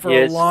anything left for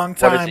a long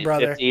time, what is he,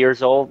 brother. 50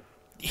 years old?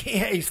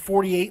 Yeah, he's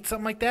 48,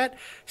 something like that.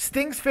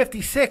 Sting's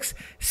 56.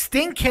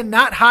 Sting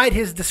cannot hide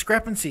his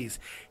discrepancies.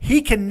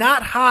 He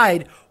cannot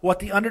hide what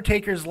The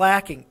Undertaker's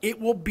lacking. It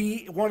will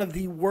be one of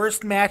the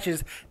worst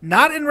matches,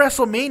 not in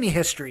WrestleMania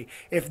history.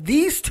 If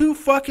these two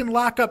fucking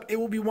lock up, it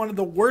will be one of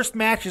the worst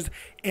matches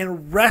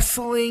in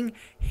wrestling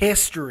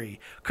history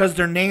because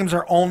their names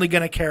are only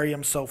going to carry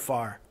them so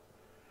far.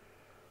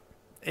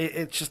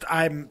 It's just,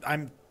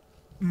 I'm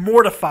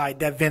mortified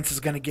that Vince is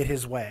going to get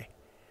his way.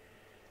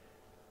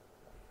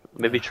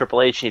 Maybe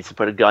Triple H needs to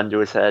put a gun to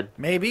his head.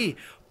 Maybe.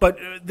 But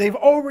they've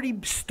already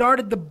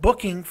started the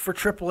booking for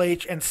Triple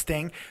H and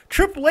Sting.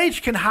 Triple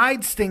H can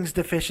hide Sting's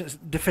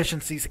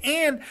deficiencies,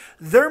 and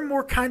they're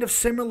more kind of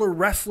similar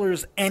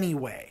wrestlers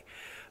anyway.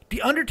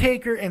 The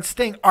Undertaker and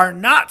Sting are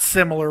not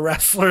similar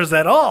wrestlers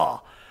at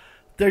all.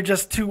 They're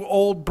just two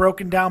old,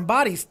 broken-down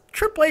bodies.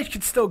 Triple H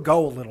can still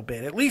go a little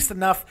bit, at least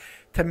enough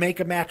to make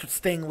a match with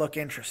Sting look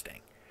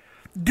interesting.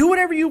 Do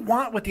whatever you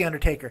want with The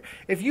Undertaker.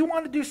 If you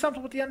want to do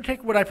something with The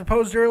Undertaker, what I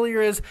proposed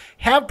earlier is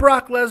have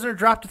Brock Lesnar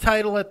drop the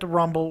title at the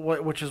Rumble,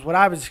 which is what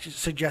I was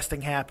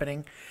suggesting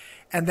happening,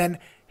 and then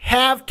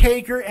have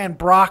Taker and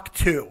Brock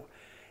too.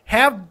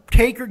 Have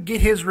Taker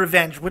get his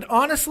revenge, which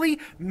honestly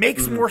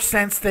makes more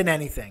sense than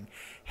anything.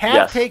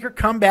 Have Taker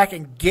come back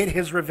and get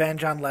his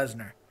revenge on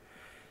Lesnar.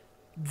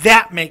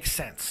 That makes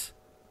sense.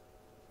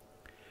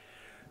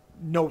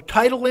 No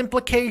title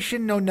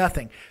implication, no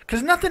nothing.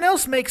 Because nothing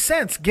else makes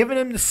sense. Giving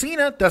him to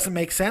Cena doesn't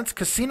make sense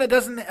because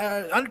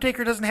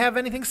Undertaker doesn't have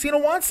anything Cena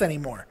wants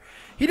anymore.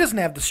 He doesn't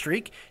have the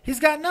streak. He's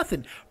got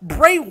nothing.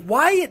 Bray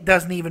Wyatt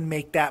doesn't even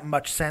make that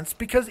much sense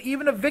because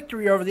even a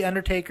victory over The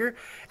Undertaker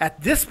at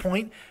this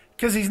point,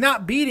 because he's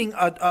not beating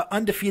an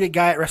undefeated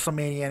guy at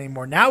WrestleMania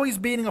anymore. Now he's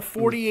beating a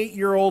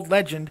 48-year-old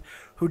legend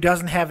who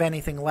doesn't have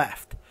anything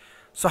left.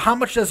 So how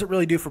much does it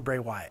really do for Bray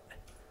Wyatt?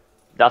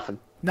 Nothing.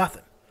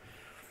 Nothing.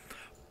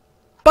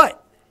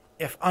 But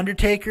if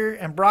Undertaker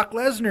and Brock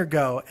Lesnar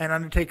go and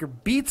Undertaker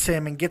beats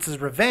him and gets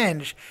his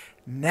revenge,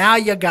 now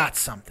you got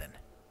something.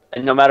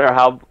 And no matter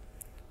how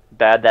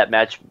bad that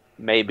match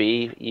may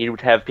be, you would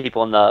have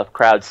people in the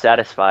crowd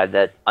satisfied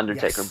that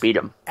Undertaker beat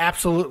him.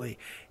 Absolutely.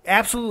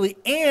 Absolutely.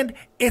 And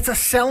it's a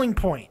selling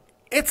point.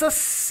 It's a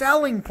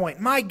selling point.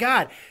 My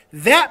God.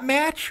 That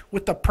match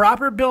with the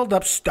proper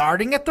build-up,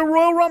 starting at the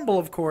Royal Rumble,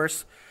 of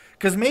course,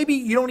 because maybe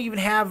you don't even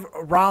have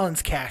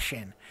Rollins cash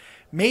in.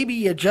 Maybe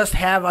you just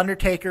have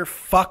Undertaker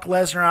fuck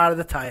Lesnar out of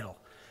the title.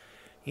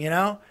 You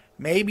know?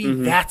 Maybe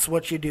that's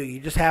what you do. You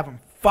just have him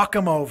fuck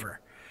him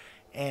over.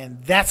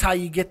 And that's how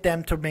you get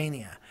them to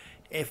Mania.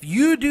 If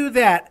you do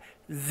that,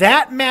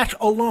 that match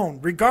alone,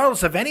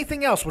 regardless of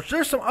anything else, which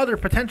there's some other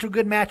potential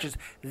good matches,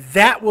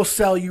 that will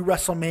sell you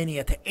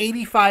WrestleMania to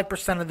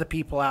 85% of the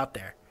people out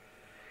there.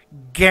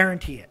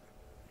 Guarantee it.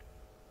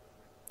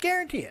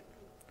 Guarantee it.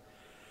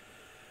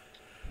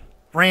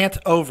 Rant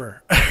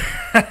over.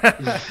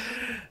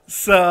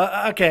 So,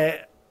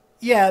 okay.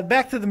 Yeah,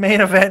 back to the main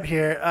event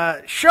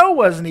here. Show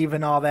wasn't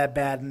even all that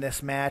bad in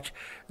this match.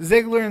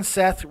 Ziggler and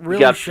Seth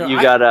really showed.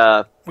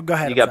 Go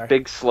ahead. You got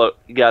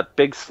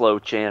big slow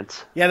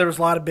chance. Yeah, there was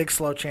a lot of big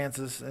slow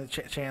chances.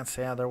 Chance,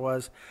 yeah, there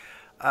was.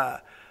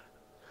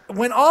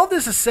 when all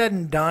this is said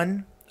and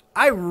done,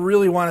 I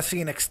really want to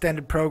see an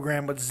extended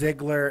program with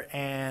Ziggler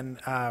and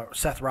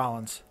Seth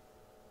Rollins.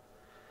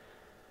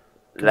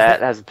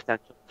 That has the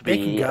potential to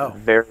be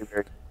very,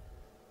 very.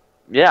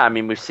 Yeah, I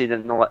mean, we've seen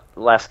it in the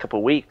last couple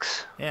of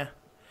weeks. Yeah.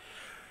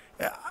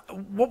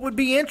 What would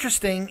be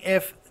interesting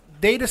if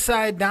they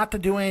decide not to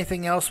do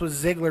anything else with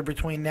Ziggler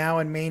between now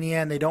and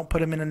Mania, and they don't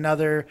put him in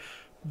another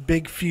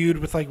big feud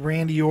with like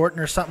Randy Orton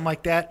or something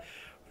like that?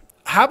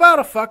 How about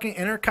a fucking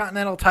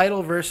Intercontinental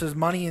title versus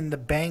Money in the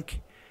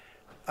Bank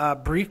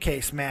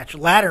briefcase match,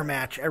 ladder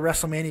match at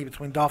WrestleMania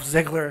between Dolph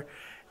Ziggler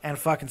and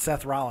fucking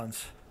Seth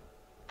Rollins?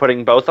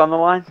 Putting both on the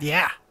line?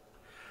 Yeah.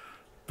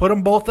 Put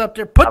them both up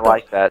there. I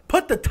like that.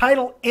 Put the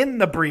title in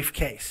the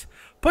briefcase.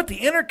 Put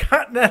the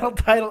Intercontinental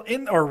title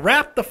in, or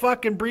wrap the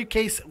fucking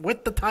briefcase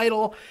with the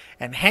title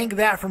and hang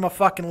that from a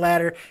fucking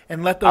ladder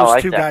and let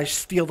those two guys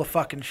steal the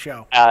fucking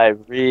show. I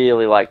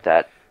really like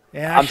that.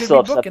 Yeah, I'm still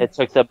upset they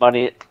took the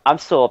money. I'm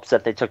still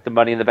upset they took the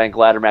Money in the Bank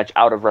ladder match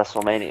out of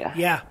WrestleMania.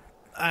 Yeah,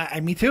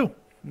 me too.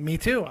 Me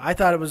too. I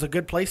thought it was a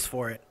good place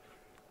for it.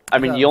 I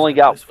mean, you only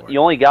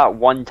got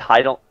one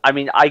title. I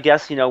mean, I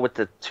guess, with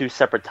the two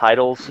separate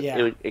titles,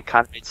 it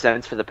kind of made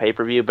sense for the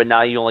pay-per-view, but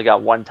now you only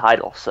got one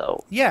title,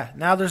 so. Yeah,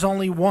 now there's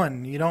only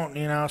one. You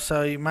don't,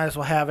 so you might as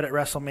well have it at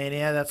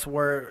WrestleMania. That's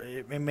where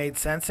it made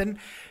sense. And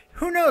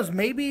who knows,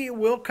 maybe it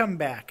will come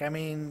back. I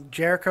mean,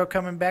 Jericho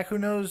coming back, who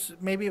knows,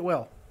 maybe it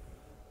will.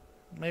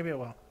 Maybe it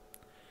will.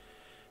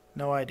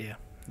 No idea.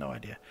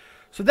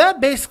 So that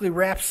basically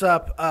wraps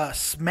up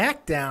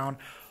SmackDown.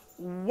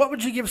 What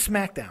would you give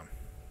SmackDown?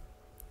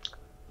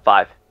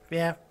 5.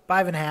 Yeah,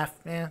 5.5.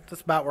 Yeah,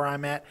 that's about where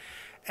I'm at.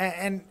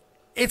 And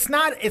it's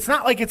not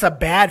like it's a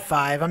bad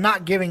 5. I'm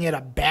not giving it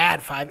a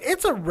bad 5.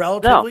 It's a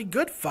relatively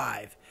good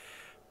 5.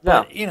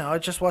 But, it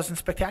just wasn't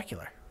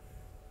spectacular.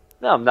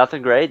 No,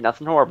 nothing great,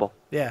 nothing horrible.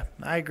 Yeah,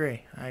 I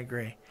agree.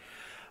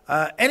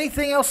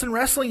 Anything else in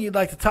wrestling you'd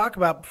like to talk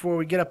about before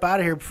we get up out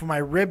of here, before my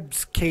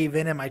ribs cave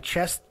in and my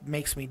chest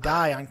makes me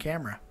die on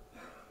camera?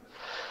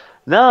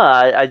 No,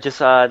 I just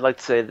I'd like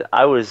to say that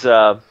I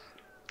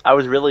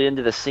was really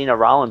into the Cena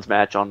Rollins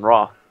match on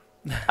Raw.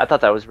 I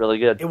thought that was really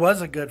good. It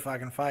was a good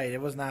fucking fight.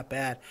 It was not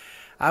bad.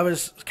 I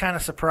was kind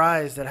of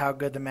surprised at how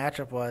good the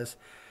matchup was.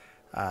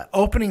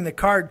 Opening the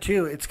card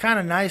too, it's kind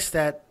of nice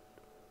that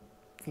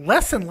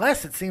less and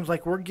less it seems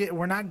like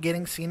we're not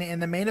getting Cena in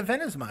the main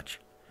event as much.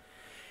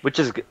 Which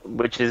is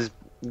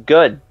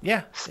good.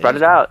 Yeah. Spread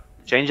it out.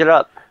 Change it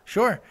up.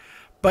 Sure.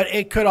 But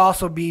it could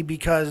also be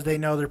because they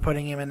know they're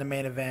putting him in the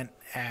main event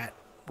at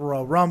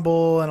Royal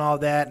Rumble and all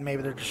that, and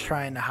maybe they're just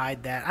trying to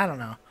hide that. I don't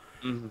know.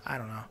 Mm-hmm. I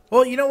don't know.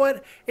 Well, you know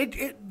what?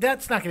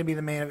 That's not going to be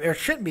the main event. Or it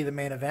shouldn't be the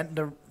main event.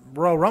 The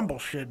Royal Rumble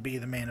should be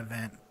the main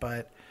event,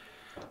 but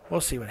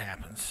we'll see what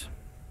happens.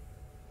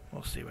 I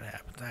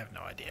have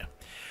no idea.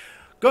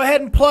 Go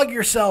ahead and plug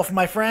yourself,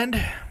 my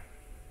friend.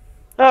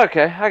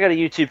 Okay, I got a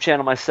YouTube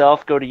channel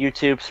myself. Go to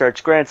YouTube,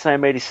 search Grand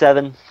Slam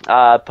 87.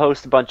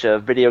 Post a bunch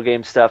of video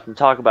game stuff and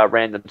talk about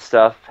random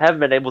stuff.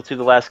 Haven't been able to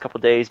the last couple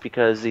days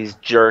because these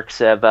jerks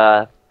have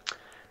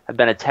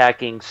been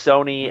attacking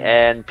Sony,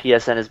 and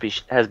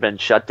PSN has been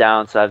shut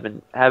down, so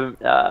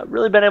haven't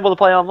really been able to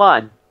play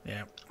online.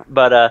 Yeah.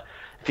 But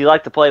if you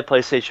like to play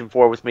PlayStation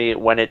 4 with me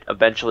when it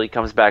eventually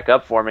comes back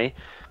up for me,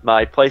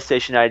 my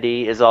PlayStation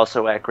ID is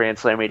also at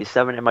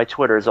GrandSlam87, and my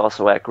Twitter is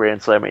also at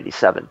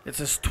GrandSlam87. It's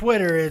his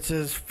Twitter, it's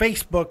his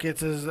Facebook,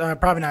 it's his,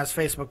 probably not his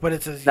Facebook, but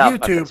it's his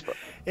YouTube.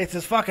 It's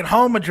his fucking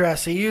home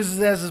address. He uses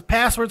it as his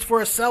passwords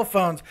for his cell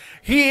phones.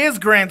 He is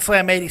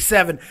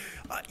GrandSlam87.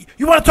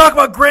 You want to talk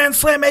about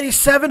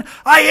GrandSlam87?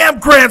 I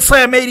am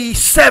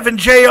GrandSlam87,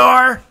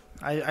 JR.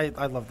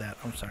 I love that.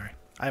 I'm sorry.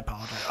 I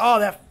apologize. Oh,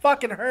 that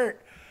fucking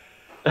hurt.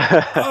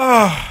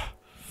 Oh.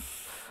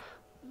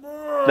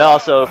 No,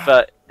 also,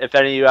 if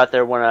any of you out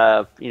there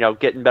want to,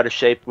 get in better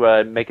shape,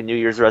 make a New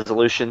Year's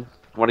resolution,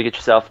 want to get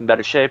yourself in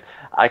better shape,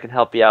 I can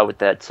help you out with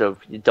that. So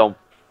you don't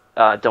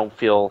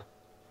feel.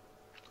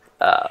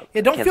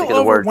 Don't feel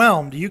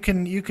overwhelmed. You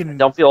can.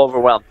 Don't feel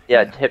overwhelmed.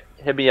 Yeah.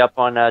 Hit me up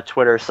on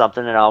Twitter or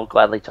something, and I'll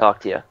gladly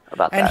talk to you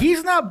about that. And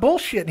he's not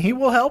bullshitting. He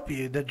will help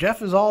you.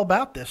 Jeff is all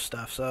about this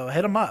stuff. So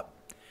hit him up.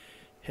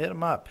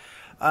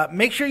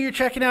 Make sure you're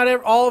checking out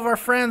all of our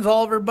friends,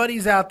 all of our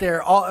buddies out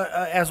there. All,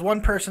 as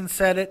one person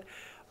said it,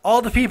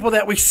 all the people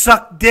that we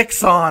suck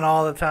dicks on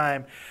all the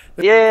time.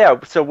 Yeah.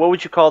 So what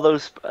would you call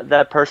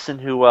that person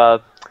who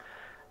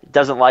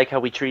doesn't like how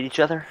we treat each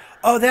other?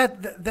 Oh,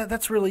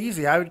 that's really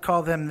easy. I would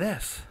call them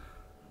this.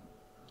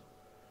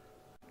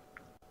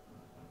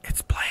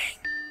 It's playing.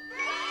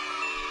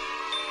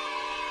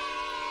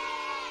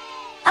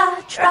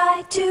 I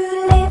try to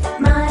live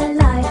my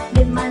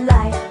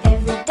life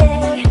every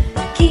day.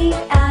 Keep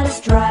out of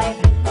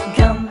strife,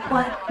 come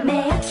what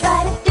may. I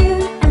try to do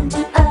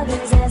unto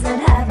others as I'd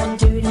have them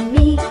do to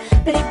me.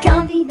 But it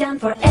can't be done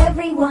for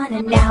everyone,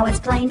 and now it's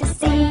plain to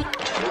see.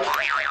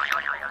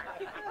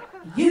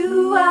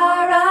 You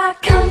are a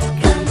cunt.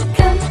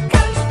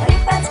 But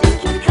if I'm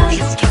speaking cunt,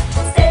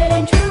 say it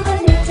ain't true,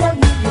 but it'll tell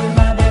you you're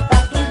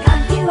motherfucking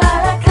cunt. You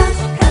are a cunt.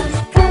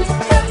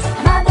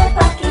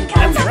 Motherfucking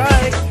cunt. That's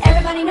right.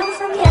 Everybody knows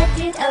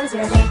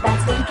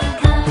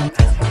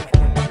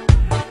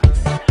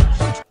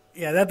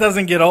Yeah, that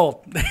doesn't get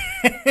old.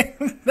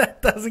 That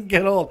doesn't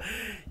get old.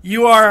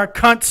 You are a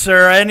cunt,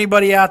 sir.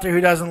 Anybody out there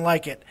who doesn't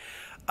like it.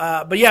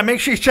 But yeah, make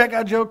sure you check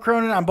out Joe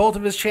Cronin on both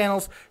of his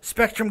channels,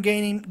 Spectrum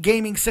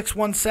Gaming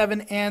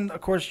 617, and of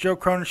course Joe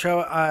Cronin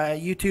Show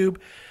YouTube.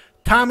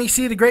 Tommy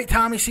C, the great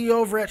Tommy C,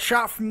 over at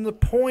Shot from the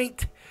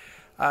Point.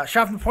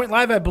 Shot from the Point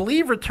Live, I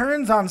believe,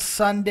 returns on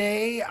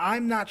Sunday.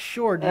 I'm not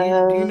sure. Do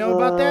you know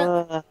about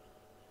that?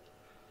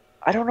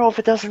 I don't know if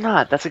it does or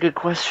not. That's a good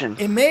question.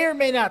 It may or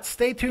may not.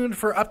 Stay tuned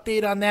for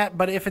update on that.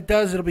 But if it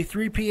does, it'll be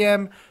 3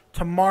 p.m.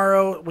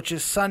 tomorrow, which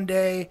is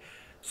Sunday.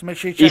 So make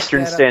sure you check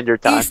Eastern that out.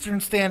 Standard Time. Eastern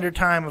Standard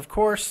Time, of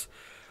course.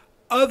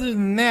 Other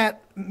than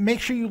that, make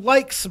sure you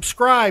like,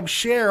 subscribe,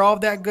 share, all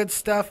of that good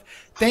stuff.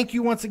 Thank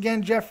you once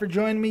again, Jeff, for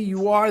joining me.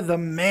 You are the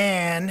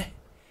man.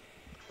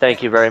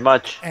 Thank you very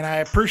much. And I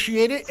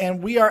appreciate it.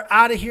 And we are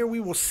out of here. We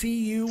will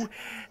see you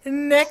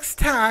next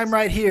time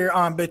right here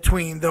on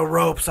Between the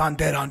Ropes on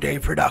Dead on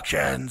Dave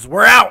Productions.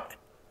 We're out.